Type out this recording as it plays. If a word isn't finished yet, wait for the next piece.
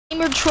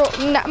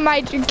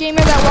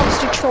gamer that loves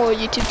to troll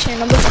YouTube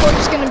channel. The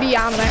clip's gonna be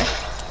on there.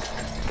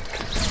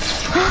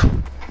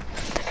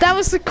 That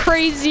was the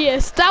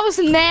craziest. That was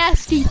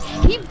nasty.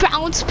 He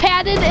bounce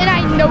padded and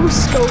I no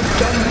scoped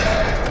him.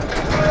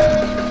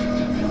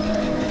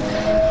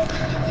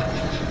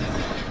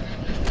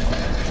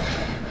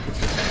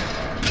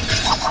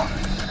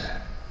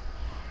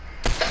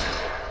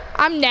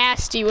 I'm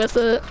nasty with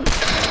it.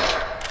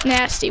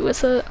 Nasty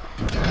with it.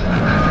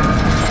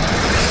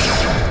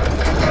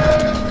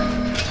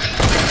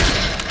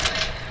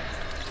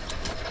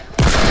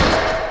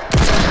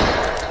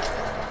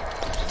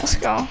 Let's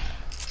go.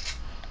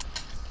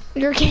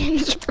 Your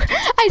game's...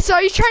 I saw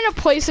you trying to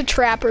place a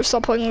trap or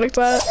something like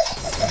that.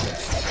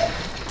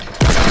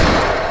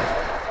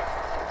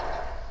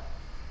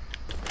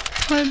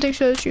 I think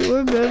so that you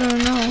were better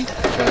now.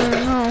 Better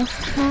now.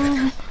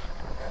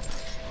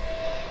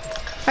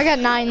 I got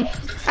 9.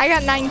 I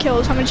got 9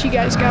 kills. How much you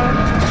guys got?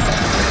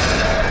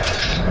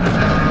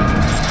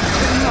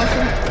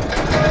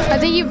 I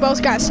think you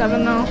both got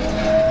 7 though.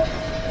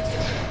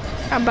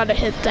 I'm about to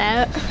hit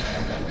that.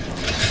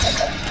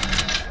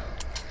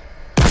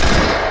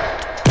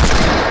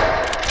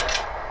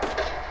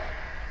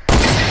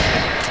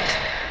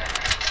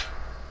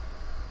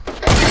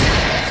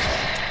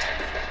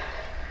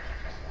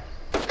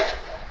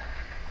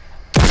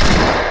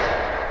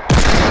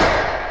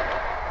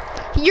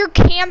 You're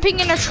camping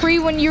in a tree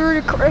when you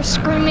were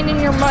screaming in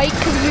your mic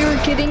because we were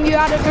getting you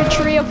out of a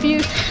tree a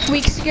few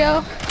weeks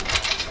ago.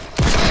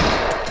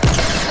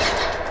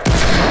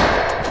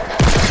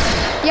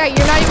 Yeah,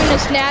 you're not even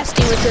as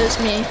nasty with this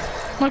as me.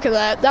 Look at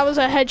that. That was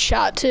a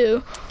headshot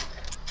too.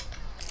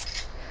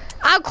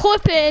 I'll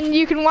clip it and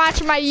you can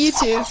watch my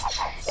YouTube.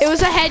 It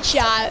was a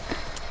headshot.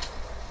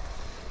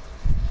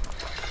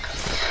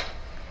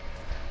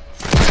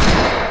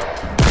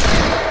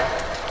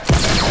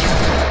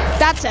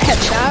 That's a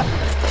headshot.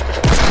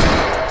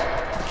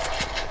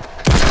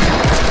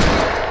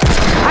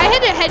 I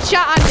hit a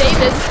headshot on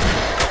David.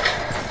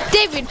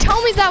 David,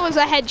 tell me that was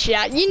a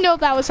headshot. You know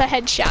that was a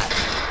headshot.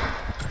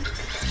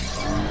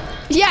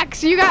 Yeah,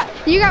 cause you got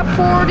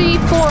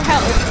 44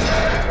 health.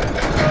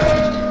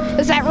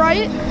 Is that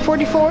right?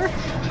 44?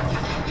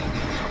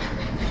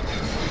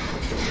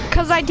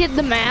 Cause I did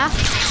the math.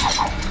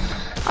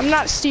 I'm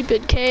not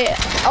stupid, okay?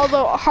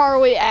 Although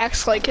Harley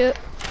acts like it.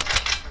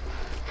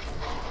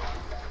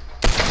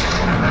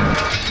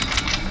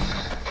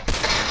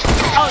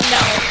 Oh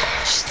no.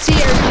 See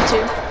your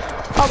YouTube.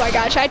 Oh my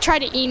gosh, I tried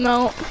to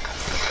emote.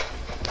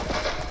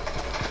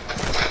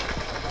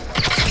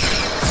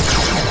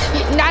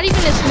 Not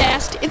even as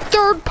nasty.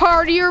 Third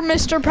party or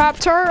Mr.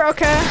 Pop-Tart,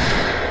 okay.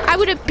 I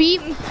would have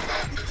beat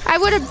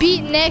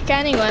Nick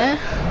anyway.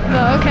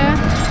 But okay.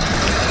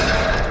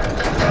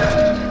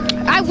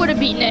 I would have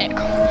beat Nick.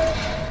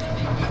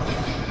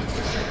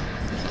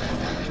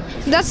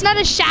 That's not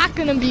a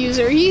shotgun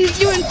abuser. He's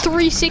doing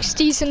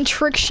 360s and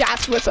trick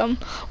shots with them.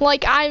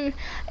 Like I'm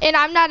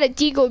not a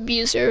deagle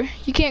abuser.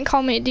 You can't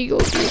call me a deagle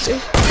abuser.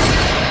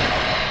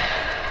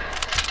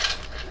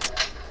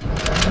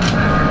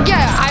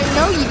 Yeah, I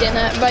know you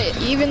didn't, but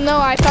even though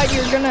I thought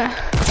you were gonna.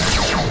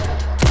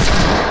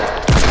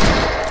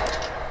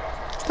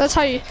 That's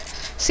how you.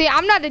 See,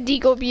 I'm not a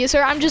deagle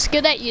abuser. I'm just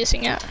good at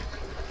using it.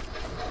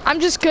 I'm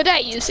just good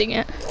at using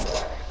it.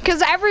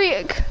 Cause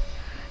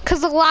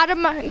a lot of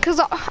my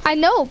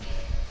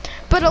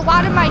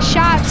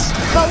shots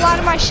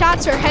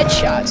are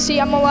headshots. See,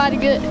 I'm a lot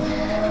of good.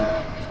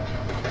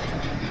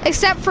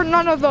 Except for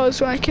none of those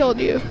when I killed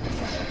you.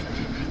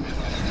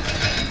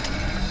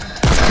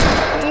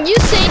 You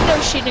say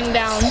no shooting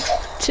down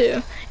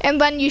too,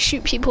 and then you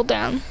shoot people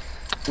down,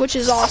 which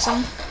is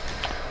awesome.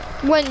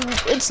 When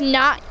it's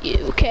not you,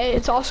 okay?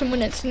 It's awesome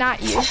when it's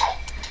not you,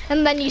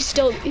 and then you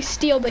steal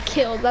the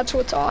kill. That's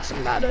what's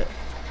awesome about it,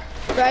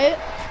 right?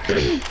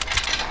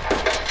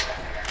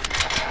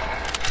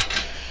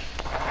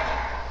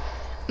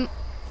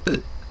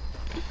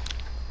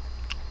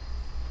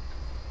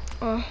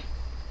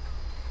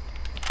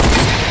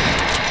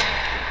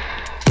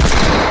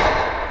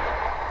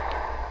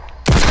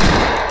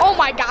 Oh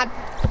my God.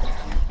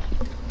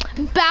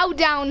 Bow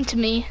down to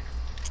me.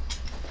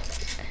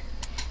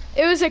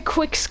 It was a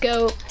quick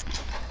scope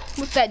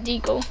with that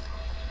deagle.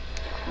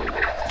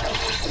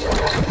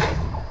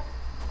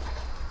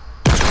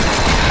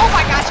 Oh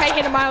my gosh, I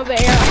hit him out of the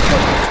air.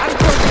 I'm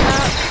clipping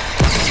that.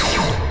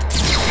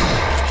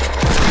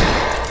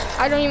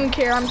 I don't even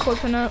care, I'm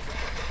clipping it.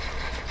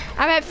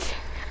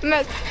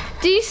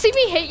 Do you see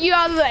me hit you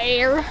out of the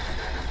air?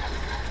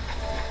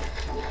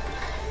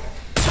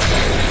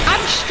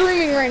 I'm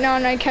streaming right now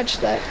and I catch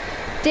that.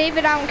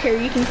 David, I don't care,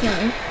 you can kill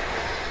me.